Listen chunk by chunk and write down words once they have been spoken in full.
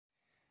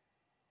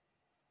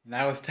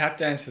Now, as tap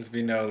dancers,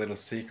 we know a little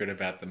secret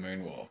about the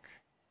moonwalk.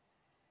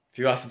 If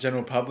you ask the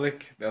general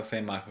public, they'll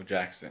say Michael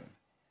Jackson.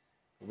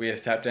 But we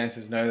as tap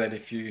dancers know that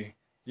if you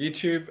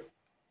YouTube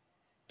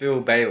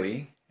Bill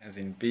Bailey, as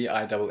in Bill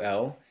Bailey,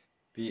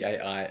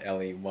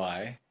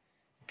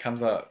 it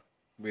comes up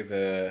with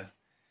an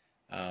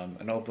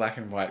old black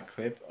and white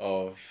clip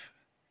of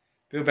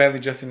Bill Bailey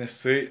just in a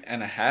suit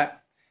and a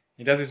hat.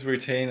 He does his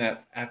routine.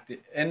 At the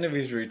end of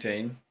his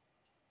routine,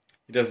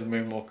 he does a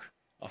moonwalk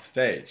off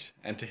stage,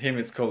 and to him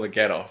it's called a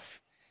get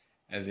off,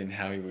 as in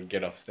how he would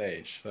get off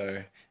stage.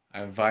 So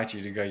I invite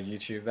you to go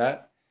YouTube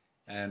that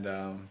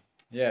and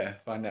yeah,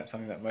 find out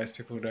something that most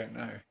people don't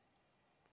know.